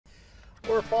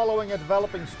We're following a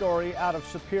developing story out of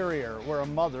Superior, where a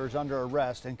mother is under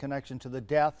arrest in connection to the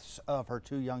deaths of her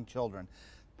two young children.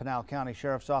 Pinal County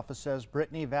Sheriff's Office says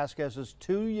Brittany Vasquez's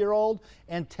 2-year-old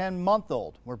and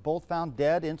 10-month-old were both found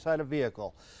dead inside a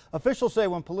vehicle. Officials say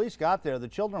when police got there, the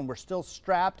children were still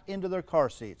strapped into their car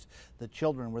seats. The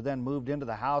children were then moved into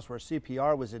the house where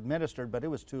CPR was administered, but it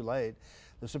was too late.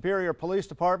 The Superior Police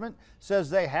Department says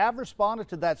they have responded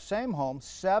to that same home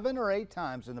 7 or 8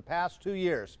 times in the past 2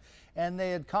 years, and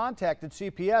they had contacted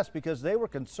CPS because they were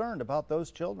concerned about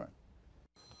those children.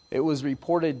 It was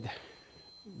reported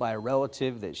by a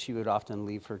relative that she would often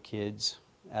leave her kids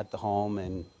at the home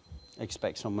and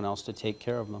expect someone else to take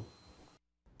care of them.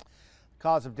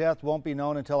 Cause of death won't be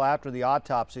known until after the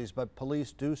autopsies, but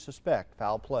police do suspect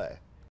foul play.